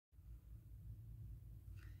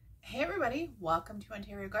Hey everybody, welcome to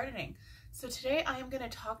Ontario Gardening. So today I am going to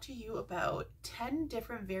talk to you about 10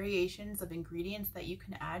 different variations of ingredients that you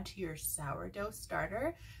can add to your sourdough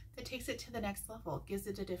starter that takes it to the next level, gives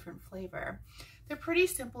it a different flavor. They're pretty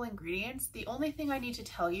simple ingredients. The only thing I need to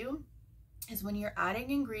tell you is when you're adding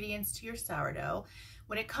ingredients to your sourdough,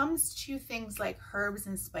 when it comes to things like herbs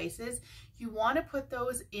and spices, you want to put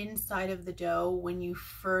those inside of the dough when you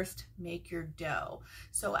first make your dough.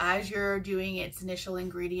 So as you're doing its initial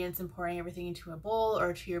ingredients and pouring everything into a bowl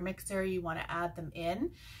or to your mixer, you want to add them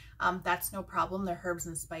in. That's no problem, they're herbs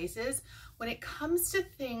and spices. When it comes to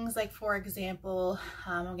things like, for example,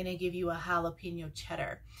 I'm going to give you a jalapeno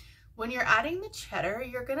cheddar. When you're adding the cheddar,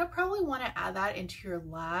 you're going to probably want to add that into your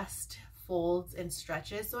last folds and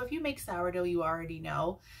stretches. So if you make sourdough, you already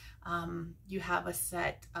know you have a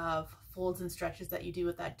set of folds and stretches that you do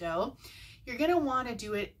with that dough. You're going to want to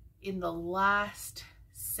do it in the last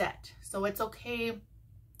set. So it's okay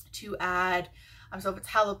to add, so if it's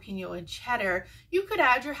jalapeno and cheddar, you could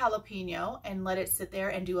add your jalapeno and let it sit there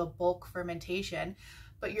and do a bulk fermentation.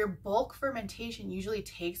 But your bulk fermentation usually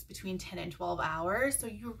takes between 10 and 12 hours. So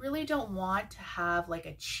you really don't want to have like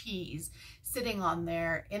a cheese sitting on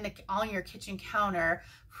there on your kitchen counter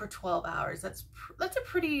for 12 hours. That's a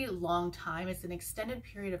pretty long time. It's an extended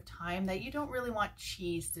period of time that you don't really want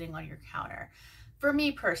cheese sitting on your counter. For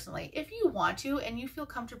me personally, if you want to and you feel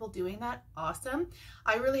comfortable doing that, awesome.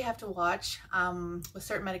 I really have to watch with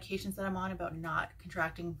certain medications that I'm on about not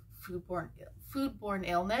contracting foodborne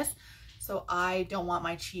illness. So I don't want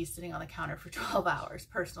my cheese sitting on the counter for 12 hours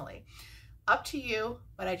personally. Up to you,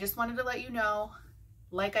 but I just wanted to let you know,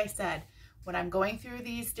 like I said, when I'm going through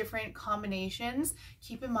these different combinations,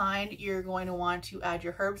 keep in mind you're going to want to add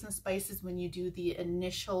your herbs and spices when you do the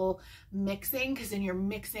initial mixing, because then you're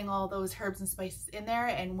mixing all those herbs and spices in there.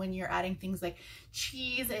 And when you're adding things like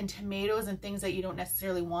cheese and tomatoes and things that you don't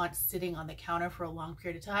necessarily want sitting on the counter for a long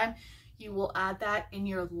period of time, you will add that in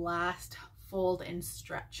your last fold and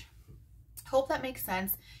stretch. Hope that makes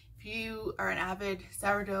sense. If you are an avid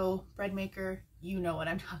sourdough bread maker, you know what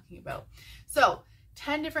I'm talking about. So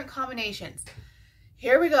 10 different combinations.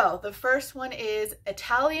 Here we go. The first one is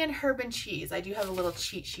Italian herb and cheese. I do have a little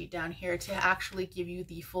cheat sheet down here to actually give you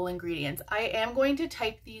the full ingredients. I am going to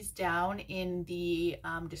type these down in the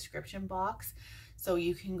description box so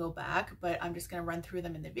you can go back, but I'm just going to run through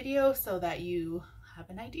them in the video so that you have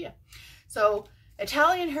an idea. So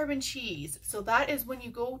Italian herb and cheese. So that is when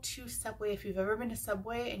you go to Subway. If you've ever been to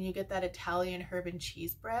Subway and you get that Italian herb and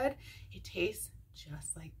cheese bread, it tastes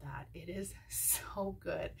just like that. It is so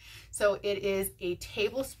good. So it is a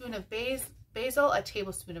tablespoon of basil, a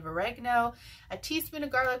tablespoon of oregano, a teaspoon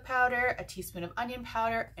of garlic powder, a teaspoon of onion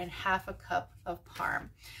powder, and half a cup of parm.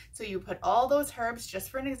 So you put all those herbs, just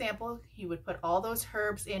for an example, you would put all those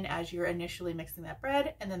herbs in as you're initially mixing that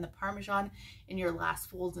bread, and then the Parmesan in your last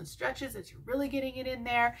folds and stretches as you're really getting it in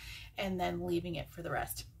there, and then leaving it for the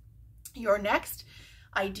rest. Your next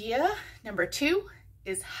idea, number 2,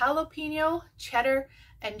 is jalapeno, cheddar,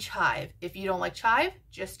 and chive. If you don't like chive,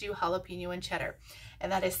 just do jalapeno and cheddar.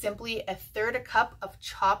 And that is simply 1/3 cup of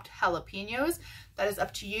chopped jalapenos. That is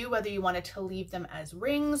up to you whether you wanted to leave them as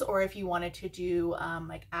rings or if you wanted to do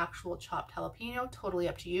like actual chopped jalapeno, totally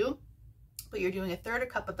up to you. But you're doing 1/3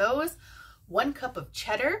 cup of those, 1 cup of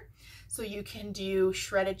cheddar. So you can do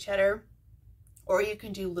shredded cheddar or you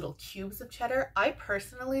can do little cubes of cheddar. I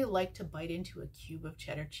personally like to bite into a cube of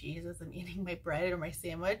cheddar cheese as I'm eating my bread or my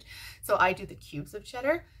sandwich. So I do the cubes of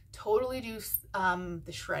cheddar. Totally do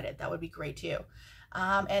the shredded. That would be great too.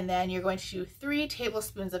 And then you're going to do 3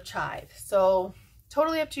 tablespoons of chive. So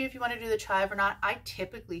totally up to you if you want to do the chive or not. I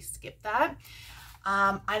typically skip that.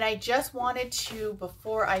 And I just wanted to,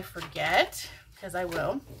 before I forget, because I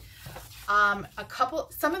will,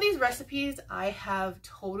 some of these recipes I have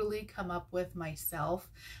totally come up with myself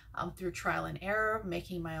through trial and error,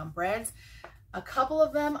 making my own breads. A couple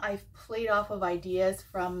of them I've played off of ideas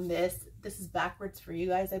from this. This is backwards for you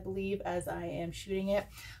guys, I believe, as I am shooting it.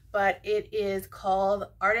 But it is called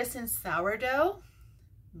Artisan Sourdough,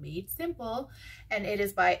 Made Simple, and it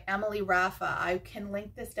is by Emily Raffa. I can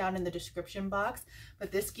link this down in the description box,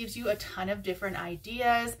 but this gives you a ton of different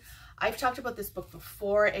ideas. I've talked about this book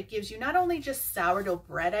before. It gives you not only just sourdough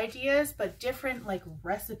bread ideas, but different like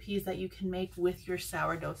recipes that you can make with your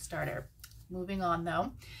sourdough starter. Moving on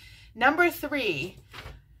though. Number 3,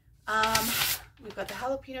 we've got the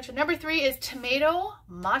jalapeno. Number 3 is tomato,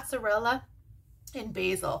 mozzarella, and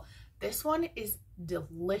basil. This one is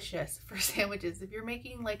delicious for sandwiches. If you're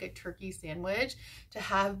making like a turkey sandwich, to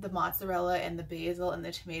have the mozzarella and the basil and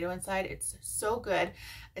the tomato inside, it's so good,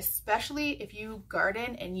 especially if you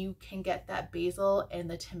garden and you can get that basil and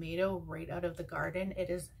the tomato right out of the garden. It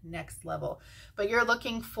is next level. But you're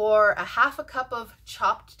looking for a half a cup of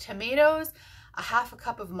chopped tomatoes, a half a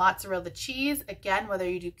cup of mozzarella cheese, again, whether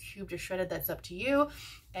you do cubed or shredded, that's up to you,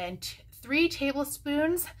 and 3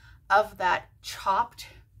 tablespoons of that chopped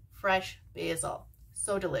fresh basil.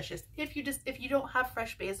 So delicious. If you don't have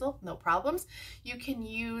fresh basil, no problems. You can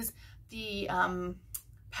use the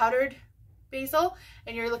powdered basil,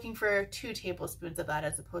 and you're looking for 2 tablespoons of that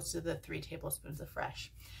as opposed to the 3 tablespoons of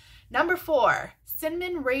fresh. Number 4,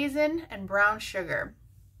 cinnamon, raisin, and brown sugar.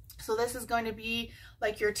 So this is going to be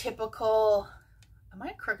like your typical, am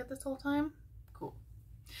I crooked this whole time? Cool.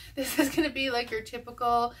 This is going to be like your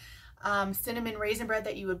typical cinnamon raisin bread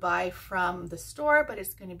that you would buy from the store, but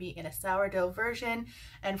it's going to be in a sourdough version.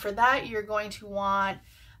 And for that, you're going to want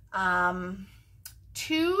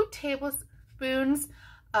 2 tablespoons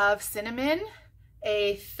of cinnamon,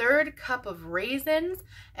 a 1/3 cup of raisins,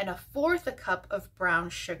 and a 1/4 cup of brown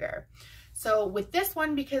sugar. So with this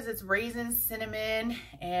one, because it's raisins, cinnamon,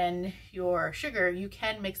 and your sugar, you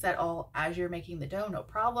can mix that all as you're making the dough, no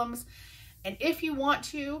problems. And if you want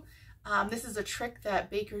to, this is a trick that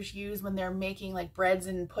bakers use when they're making like breads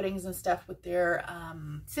and puddings and stuff with their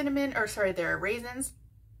their raisins.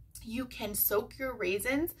 You can soak your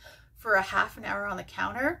raisins for a half an hour on the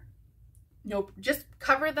counter. Nope, just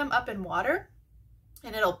cover them up in water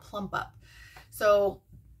and it'll plump up. So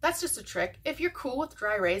that's just a trick. If you're cool with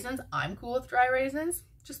dry raisins, I'm cool with dry raisins,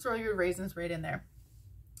 just throw your raisins right in there.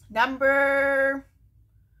 Number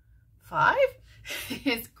 5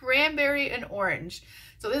 is cranberry and orange.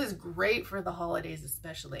 So this is great for the holidays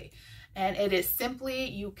especially. And it is simply,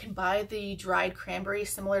 you can buy the dried cranberry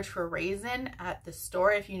similar to a raisin at the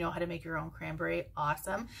store. If you know how to make your own cranberry,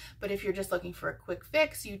 awesome. But if you're just looking for a quick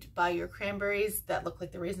fix, you buy your cranberries that look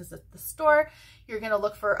like the raisins at the store. You're gonna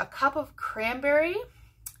look for a cup of cranberry,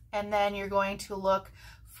 and then you're going to look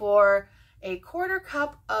for a 1/4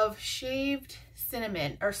 cup of shaved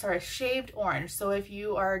shaved orange. So if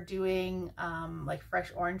you are doing like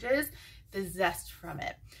fresh oranges, the zest from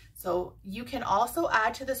it. So you can also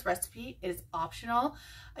add to this recipe, it is optional,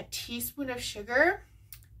 a teaspoon of sugar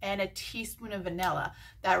and a teaspoon of vanilla.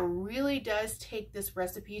 That really does take this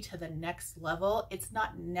recipe to the next level. It's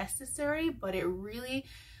not necessary, but it really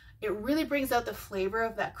brings out the flavor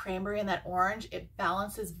of that cranberry and that orange. It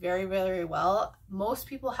balances very, very well. Most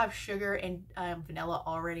people have sugar and vanilla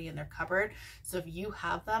already in their cupboard. So if you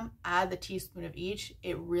have them, add the teaspoon of each.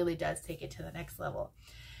 It really does take it to the next level.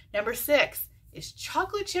 Number 6 is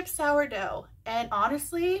chocolate chip sourdough. And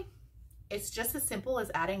honestly, it's just as simple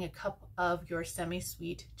as adding a cup of your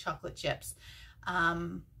semi-sweet chocolate chips.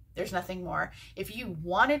 There's nothing more. If you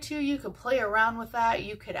wanted to, you could play around with that.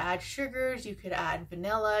 You could add sugars, you could add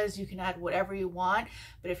vanillas, you can add whatever you want.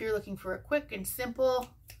 But if you're looking for a quick and simple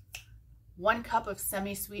 1 cup of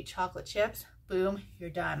semi-sweet chocolate chips, boom, you're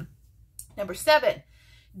done. Number 7,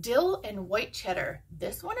 dill and white cheddar.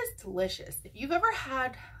 This one is delicious. If you've ever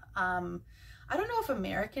had, I don't know if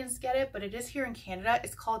Americans get it, but it is here in Canada.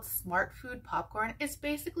 It's called Smart Food popcorn. It's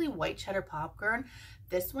basically white cheddar popcorn.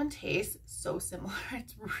 This one tastes so similar.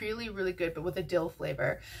 It's really, really good, but with a dill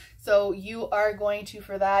flavor. So you are going to,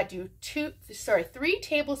 for that, do 3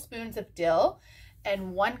 tablespoons of dill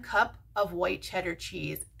and 1 cup of white cheddar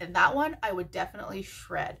cheese. And that one I would definitely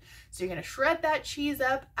shred. So you're gonna shred that cheese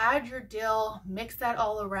up, add your dill, mix that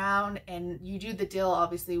all around, and you do the dill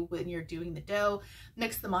obviously when you're doing the dough,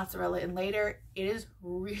 mix the mozzarella in later. It is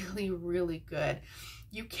really, really good.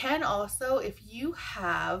 You can also, if you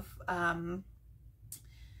have,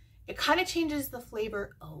 it kind of changes the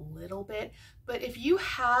flavor a little bit, but if you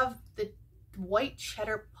have the white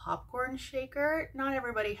cheddar popcorn shaker, not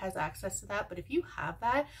everybody has access to that, but if you have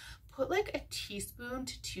that, put like a teaspoon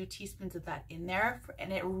to 2 teaspoons of that in there,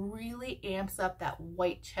 and it really amps up that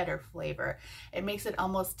white cheddar flavor. It makes it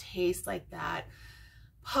almost taste like that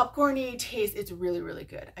popcorny taste. It's really, really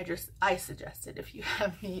good. I suggest it if you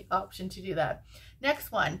have the option to do that. Next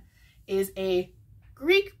one is a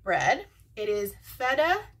Greek bread. It is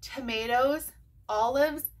feta, tomatoes,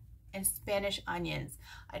 olives, and Spanish onions.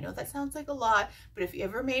 I know that sounds like a lot, but if you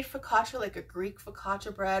ever made focaccia, like a Greek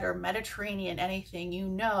focaccia bread or Mediterranean anything, you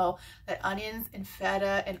know that onions and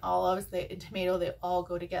feta and olives and tomato, they all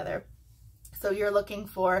go together. So you're looking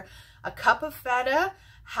for a cup of feta,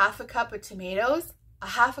 half a cup of tomatoes, a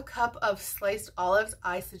half a cup of sliced olives.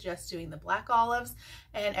 I suggest doing the black olives,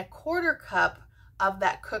 and a 1/4 cup of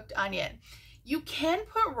that cooked onion. You can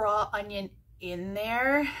put raw onion in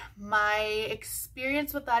there. My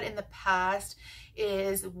experience with that in the past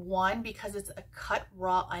is, one, because it's a cut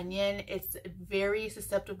raw onion, it's very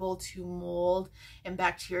susceptible to mold and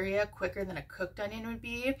bacteria quicker than a cooked onion would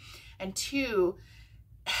be. And two,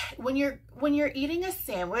 when you're eating a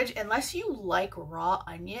sandwich, unless you like raw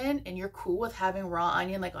onion and you're cool with having raw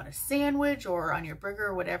onion like on a sandwich or on your burger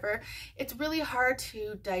or whatever, it's really hard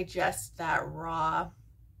to digest that raw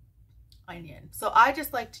onion. So I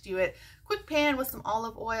just like to do it quick pan with some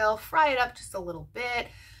olive oil, fry it up just a little bit.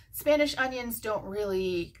 Spanish onions don't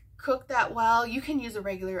really cook that well. You can use a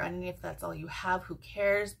regular onion if that's all you have, who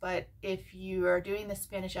cares? But if you are doing the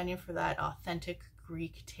Spanish onion for that authentic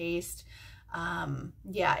Greek taste,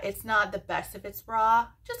 yeah, it's not the best if it's raw.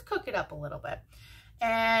 Just cook it up a little bit.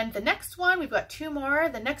 And the next one, we've got two more.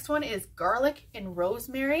 The next one is garlic and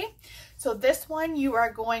rosemary. So this one, you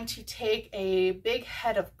are going to take a big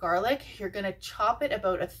head of garlic. You're going to chop it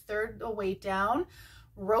about 1/3 the way down,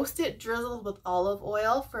 roast it drizzled with olive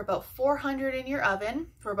oil for about 400 in your oven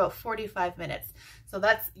for about 45 minutes. So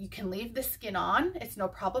that's, you can leave the skin on, it's no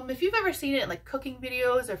problem. If you've ever seen it in like cooking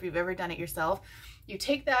videos, or if you've ever done it yourself, you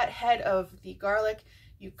take that head of the garlic,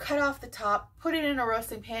 you cut off the top, put it in a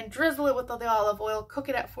roasting pan, drizzle it with the olive oil, cook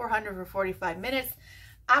it at 400 for 45 minutes.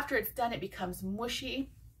 After it's done, it becomes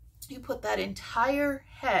mushy. You put that entire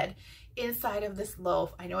head inside of this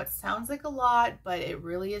loaf. I know it sounds like a lot, but it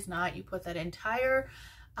really is not. You put that entire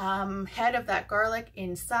head of that garlic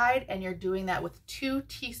inside, and you're doing that with 2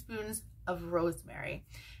 teaspoons of rosemary.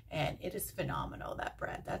 And it is phenomenal, that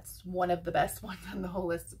bread. That's one of the best ones on the whole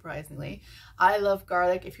list, surprisingly. I love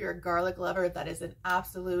garlic. If you're a garlic lover, that is an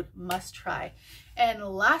absolute must try. And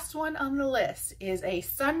last one on the list is a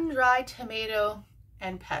sun-dried tomato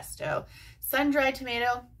and pesto. Sun-dried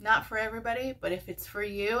tomato, not for everybody, but if it's for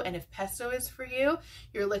you, and if pesto is for you,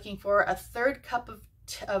 you're looking for 1/3 cup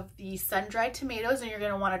of the sun-dried tomatoes, and you're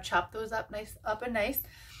going to want to chop those up nice.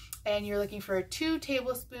 And you're looking for 2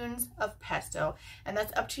 tablespoons of pesto, and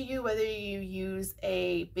that's up to you whether you use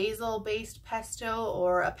a basil-based pesto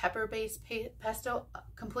or a pepper-based pesto.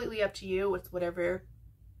 Completely up to you. It's whatever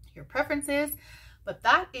your preference is. But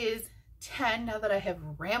that is 10, now that I have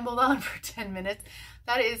rambled on for 10 minutes,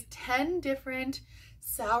 that is 10 different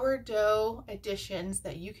sourdough additions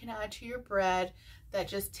that you can add to your bread that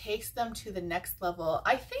just takes them to the next level.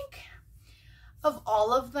 I think of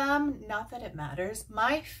all of them, not that it matters,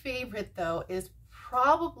 my favorite though is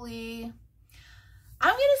probably,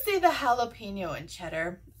 I'm gonna say the jalapeno and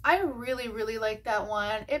cheddar. I really like that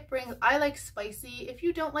one. I like spicy. If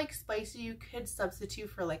you don't like spicy, you could substitute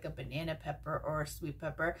for like a banana pepper or a sweet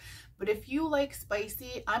pepper. But if you like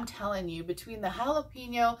spicy, I'm telling you, between the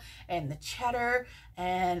jalapeno and the cheddar,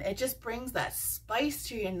 and it just brings that spice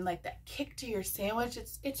to you and like that kick to your sandwich.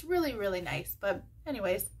 It's really nice. But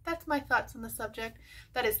anyways, that's my thoughts on the subject.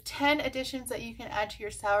 That is 10 additions that you can add to your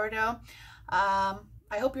sourdough.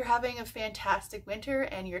 I hope you're having a fantastic winter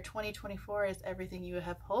and your 2024 is everything you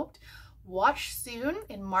have hoped. Watch soon.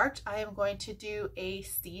 In March, I am going to do a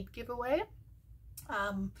seed giveaway.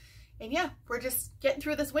 And yeah, we're just getting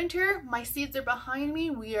through this winter. My seeds are behind me.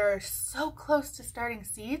 We are so close to starting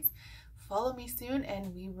seeds. Follow me soon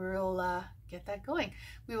and we will get that going.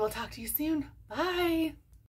 We will talk to you soon. Bye.